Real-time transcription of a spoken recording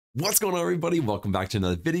What's going on, everybody? Welcome back to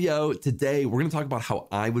another video. Today, we're going to talk about how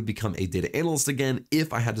I would become a data analyst again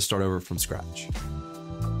if I had to start over from scratch.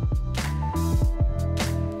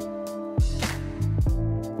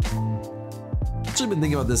 I've been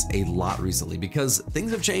thinking about this a lot recently because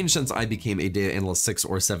things have changed since I became a data analyst 6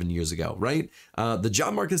 or 7 years ago, right? The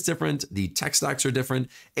job market's different, the tech stacks are different,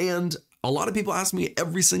 and a lot of people ask me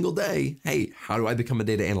every single day, hey, how do I become a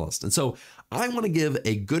data analyst? And so I want to give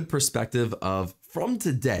a good perspective of from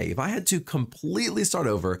today, if I had to completely start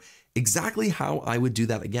over, exactly how I would do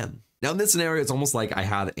that again. Now in this scenario, it's almost like I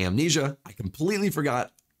had amnesia. I completely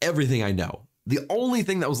forgot everything I know. The only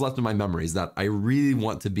thing that was left in my memory is that I really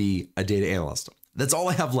want to be a data analyst. That's all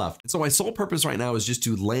I have left. So my sole purpose right now is just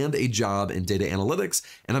to land a job in data analytics,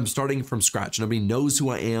 and I'm starting from scratch. Nobody knows who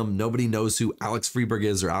I am. Nobody knows who Alex Freeberg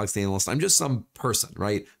is or Alex the Analyst. I'm just some person,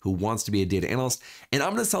 right, who wants to be a data analyst. And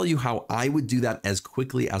I'm going to tell you how I would do that as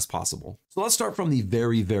quickly as possible. So let's start from the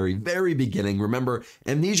very beginning. Remember,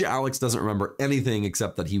 Amnesia Alex doesn't remember anything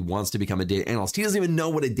except that he wants to become a data analyst. He doesn't even know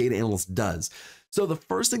what a data analyst does. So the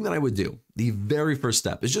first thing that I would do, the very first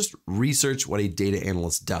step, is just research what a data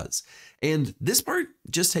analyst does. And this part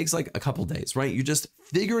just takes like a couple days, right? You're just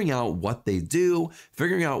figuring out what they do,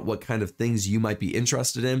 figuring out what kind of things you might be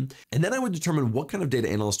interested in. And then I would determine what kind of data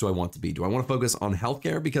analyst do I want to be. Do I want to focus on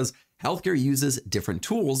healthcare? Because healthcare uses different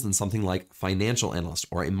tools than something like financial analyst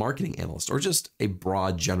or a marketing analyst or just a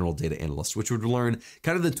broad general data analyst, which would learn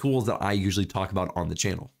kind of the tools that I usually talk about on the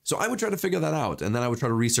channel. So I would try to figure that out. And then I would try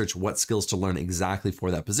to research what skills to learn exactly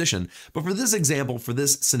for that position. But for this example, for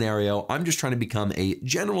this scenario, I'm just trying to become a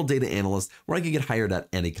general data analyst where I could get hired at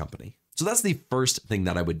any company. So that's the first thing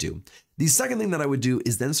that I would do. The second thing that I would do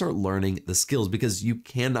is then start learning the skills, because you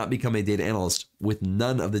cannot become a data analyst with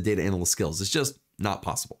none of the data analyst skills. It's just not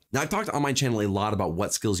possible. Now, I've talked on my channel a lot about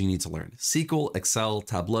what skills you need to learn: SQL, Excel,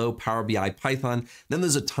 Tableau, Power BI, Python. Then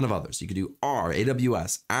there's a ton of others. You could do R,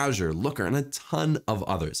 AWS, Azure, Looker, and a ton of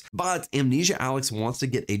others. But Amnesia Alex wants to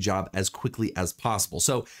get a job as quickly as possible.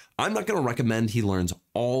 So I'm not going to recommend he learns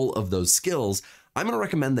all of those skills. I'm going to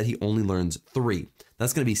recommend that he only learns 3.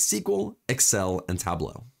 That's going to be SQL, Excel, and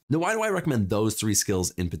Tableau. Now, why do I recommend those 3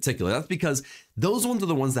 skills in particular? That's because those ones are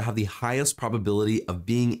the ones that have the highest probability of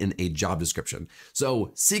being in a job description. So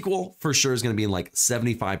SQL for sure is going to be in like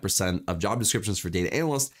 75% of job descriptions for data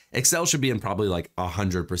analysts. Excel should be in probably like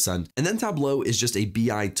 100%. And then Tableau is just a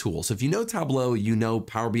BI tool. So if you know Tableau, you know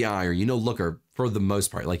Power BI, or you know Looker for the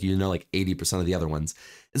most part, like you know like 80% of the other ones.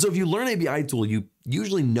 And so if you learn a BI tool, you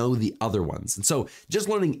usually know the other ones. And so just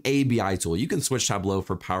learning a BI tool, you can switch Tableau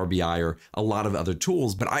for Power BI or a lot of other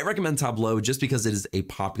tools, but I recommend Tableau just because it is a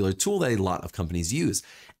popular tool that a lot of companies use.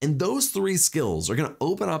 And those 3 skills are going to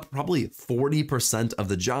open up probably 40% of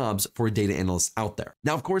the jobs for data analysts out there.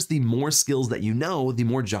 Now, of course, the more skills that you know, the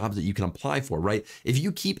more jobs that you can apply for, right? If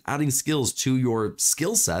you keep adding skills to your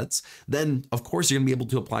skill sets, then of course you're going to be able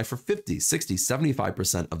to apply for 50, 60,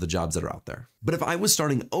 75% of the jobs that are out there. But if I was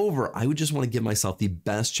starting over, I would just want to give myself the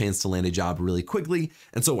best chance to land a job really quickly.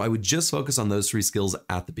 And so I would just focus on those 3 skills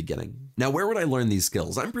at the beginning. Now, where would I learn these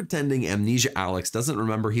skills? I'm pretending Amnesia Alex doesn't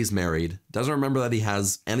remember he's married, doesn't remember that he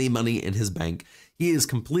has any money in his bank. He is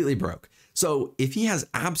completely broke. So if he has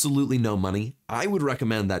absolutely no money, I would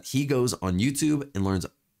recommend that he goes on YouTube and learns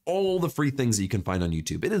all the free things that you can find on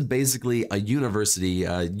YouTube. It is basically a university,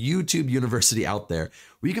 a YouTube university out there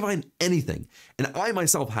where you can find anything. And I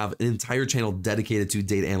myself have an entire channel dedicated to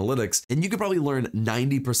data analytics, and you could probably learn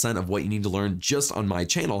 90% of what you need to learn just on my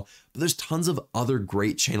channel. But there's tons of other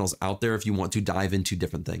great channels out there if you want to dive into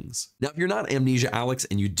different things. Now, if you're not Amnesia Alex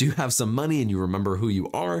and you do have some money and you remember who you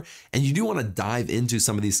are, and you do want to dive into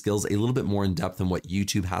some of these skills a little bit more in depth than what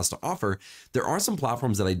YouTube has to offer, there are some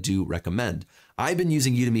platforms that I do recommend. I've been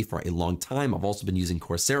using Udemy for a long time. I've also been using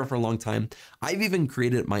Coursera for a long time. I've even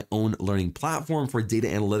created my own learning platform for data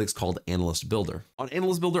analytics called Analyst Builder. On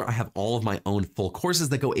Analyst Builder, I have all of my own full courses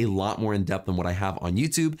that go a lot more in depth than what I have on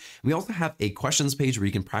YouTube. We also have a questions page where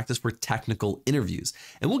you can practice for technical interviews.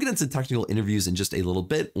 And we'll get into technical interviews in just a little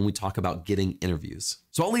bit when we talk about getting interviews.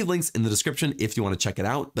 So I'll leave links in the description if you want to check it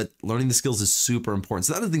out, but learning the skills is super important.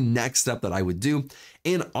 So that is the next step that I would do.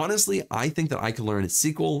 And honestly, I think that I could learn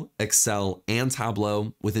SQL, Excel, and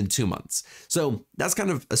Tableau within 2 months. So that's kind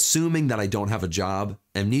of assuming that I don't have a job.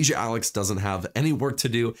 Amnesia Alex doesn't have any work to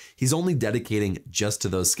do. He's only dedicating just to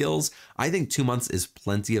those skills. I think 2 months is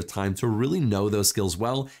plenty of time to really know those skills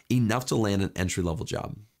well, enough to land an entry-level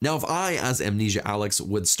job. Now, if I, as Amnesia Alex,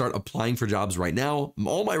 would start applying for jobs right now,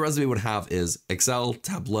 all my resume would have is Excel,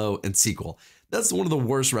 Tableau, and SQL. That's one of the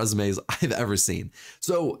worst resumes I've ever seen.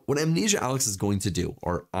 So what Amnesia Alex is going to do,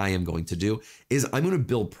 or I am going to do, is I'm going to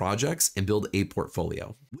build projects and build a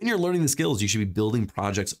portfolio. When you're learning the skills, you should be building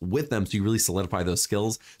projects with them so you really solidify those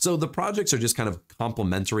skills. So the projects are just kind of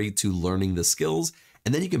complementary to learning the skills.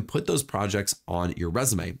 And then you can put those projects on your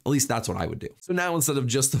resume. At least that's what I would do. So now instead of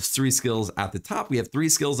just those 3 skills at the top, we have 3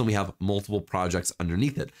 skills and we have multiple projects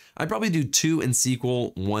underneath it. I'd probably do 2 in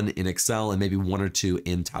SQL, 1 in Excel, and maybe 1 or 2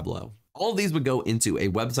 in Tableau. All of these would go into a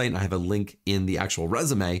website and I have a link in the actual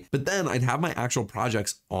resume, but then I'd have my actual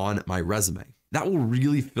projects on my resume. That will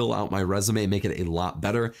really fill out my resume and make it a lot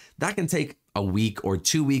better. That can take a week or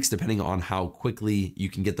 2 weeks, depending on how quickly you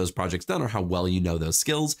can get those projects done or how well you know those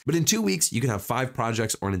skills. But in 2 weeks, you can have 5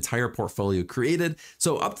 projects or an entire portfolio created.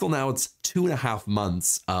 So up till now, it's 2.5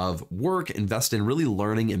 months of work invested in really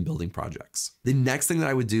learning and building projects. The next thing that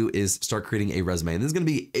I would do is start creating a resume. And this is going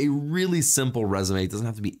to be a really simple resume. It doesn't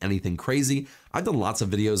have to be anything crazy. I've done lots of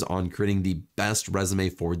videos on creating the best resume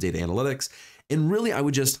for data analytics. And really, I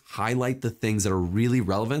would just highlight the things that are really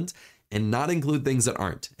relevant and not include things that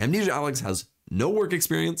aren't. Amnesia Alex has no work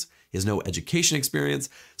experience. He has no education experience.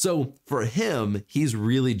 So for him, he's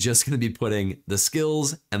really just going to be putting the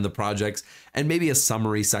skills and the projects and maybe a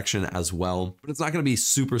summary section as well. But it's not going to be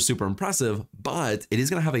super, super impressive, but it is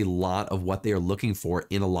going to have a lot of what they are looking for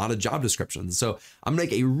in a lot of job descriptions. So I'm going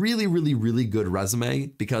to make a really, really, really good resume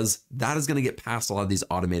because that is going to get past a lot of these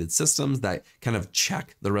automated systems that kind of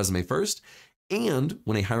check the resume first. And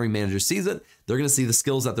when a hiring manager sees it, they're going to see the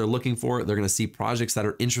skills that they're looking for. They're going to see projects that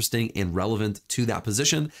are interesting and relevant to that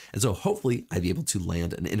position. And so hopefully I'd be able to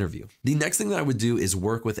land an interview. The next thing that I would do is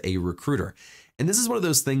work with a recruiter. And this is one of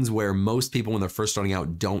those things where most people, when they're first starting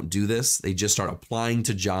out, don't do this. They just start applying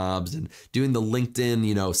to jobs and doing the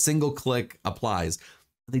LinkedIn, single click applies.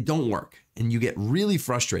 They don't work and you get really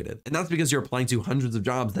frustrated. And that's because you're applying to hundreds of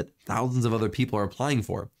jobs that thousands of other people are applying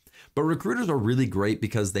for. But recruiters are really great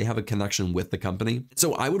because they have a connection with the company.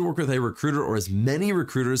 So I would work with a recruiter or as many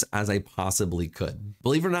recruiters as I possibly could.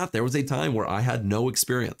 Believe it or not, there was a time where I had no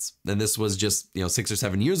experience. And this was just 6 or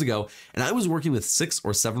 7 years ago. And I was working with 6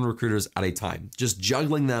 or 7 recruiters at a time, just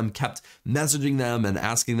juggling them, kept messaging them and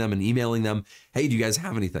asking them and emailing them. Hey, do you guys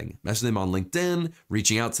have anything? Messaging them on LinkedIn,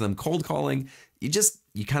 reaching out to them, cold calling.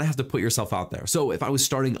 You kind of have to put yourself out there. So if I was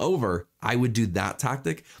starting over, I would do that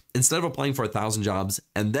tactic. Instead of applying for 1,000 jobs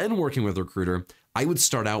and then working with a recruiter, I would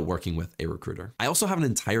start out working with a recruiter. I also have an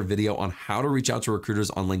entire video on how to reach out to recruiters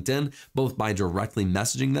on LinkedIn, both by directly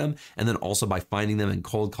messaging them and then also by finding them and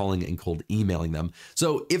cold calling and cold emailing them.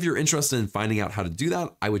 So if you're interested in finding out how to do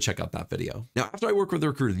that, I would check out that video. Now, after I work with a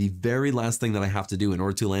recruiter, the very last thing that I have to do in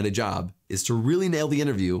order to land a job is to really nail the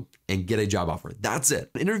interview and get a job offer. That's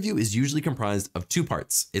it. An interview is usually comprised of 2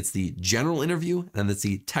 parts. It's the general interview and it's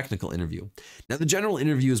the technical interview. Now, the general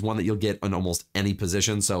interview is one that you'll get on almost any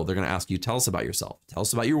position. So they're going to ask you, tell us about yourself. Tell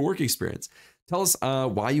us about your work experience. Tell us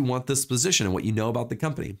why you want this position and what you know about the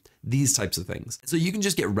company, these types of things. So you can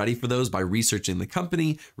just get ready for those by researching the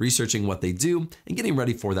company, researching what they do, and getting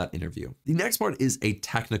ready for that interview. The next part is a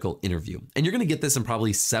technical interview. And you're going to get this in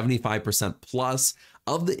probably 75% plus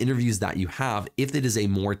of the interviews that you have if it is a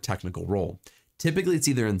more technical role. Typically, it's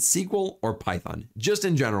either in SQL or Python. Just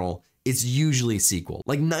in general, it's usually SQL.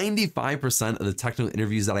 Like 95% of the technical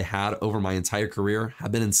interviews that I had over my entire career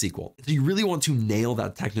have been in SQL. So you really want to nail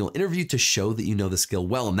that technical interview to show that you know the skill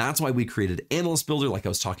well. And that's why we created Analyst Builder, like I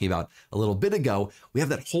was talking about a little bit ago. We have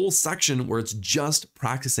that whole section where it's just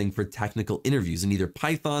practicing for technical interviews in either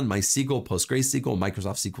Python, MySQL, PostgreSQL,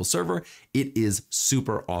 Microsoft SQL Server. It is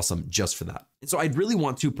super awesome just for that. And so I'd really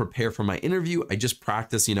want to prepare for my interview. I just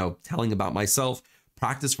practice, telling about myself,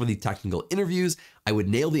 practice for the technical interviews. I would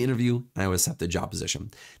nail the interview and I would accept the job position.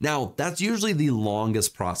 Now, that's usually the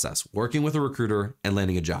longest process, working with a recruiter and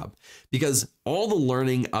landing a job, because all the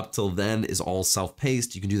learning up till then is all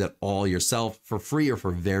self-paced. You can do that all yourself for free or for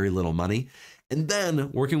very little money. And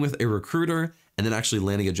then working with a recruiter and then actually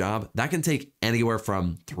landing a job, that can take anywhere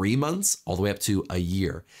from 3 months all the way up to a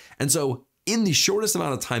year. And so in the shortest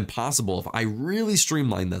amount of time possible, if I really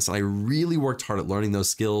streamlined this and I really worked hard at learning those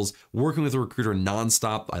skills, working with a recruiter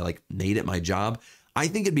nonstop, I made it my job, I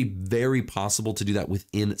think it'd be very possible to do that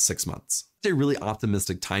within 6 months. It's a really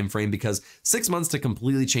optimistic time frame because 6 months to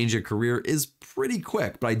completely change your career is pretty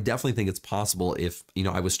quick, but I definitely think it's possible. If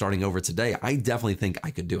I was starting over today, I definitely think I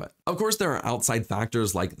could do it. Of course, there are outside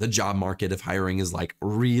factors like the job market, if hiring is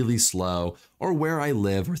really slow, or where I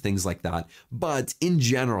live or things like that. But in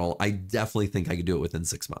general, I definitely think I could do it within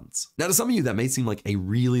 6 months. Now, to some of you, that may seem like a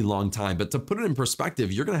really long time, but to put it in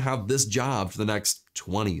perspective, you're going to have this job for the next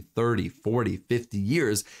 20, 30, 40, 50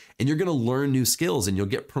 years, and you're going to learn new skills and you'll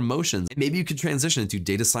get promotions. And maybe maybe you could transition into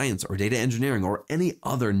data science or data engineering or any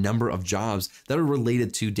other number of jobs that are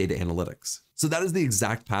related to data analytics. So that is the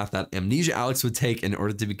exact path that Amnesia Alex would take in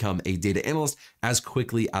order to become a data analyst as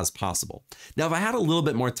quickly as possible. Now, if I had a little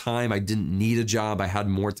bit more time, I didn't need a job, I had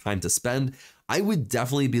more time to spend, I would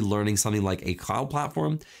definitely be learning something like a cloud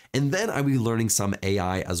platform, and then I would be learning some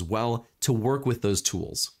AI as well to work with those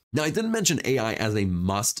tools. Now, I didn't mention AI as a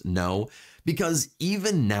must know, because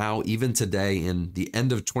even now, even today in the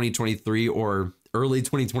end of 2023 or early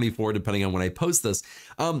 2024, depending on when I post this,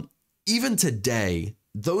 even today,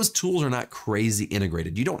 those tools are not crazy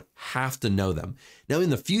integrated. You don't have to know them. Now, in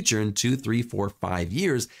the future, in 2, 3, 4, 5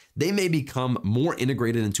 years, they may become more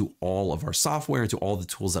integrated into all of our software, into all the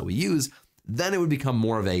tools that we use. Then it would become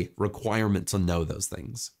more of a requirement to know those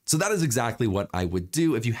things. So that is exactly what I would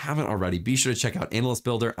do. If you haven't already, be sure to check out Analyst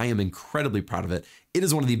Builder. I am incredibly proud of it. It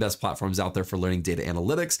is one of the best platforms out there for learning data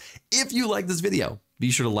analytics. If you like this video, be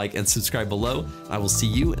sure to like and subscribe below. I will see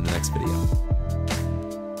you in the next video.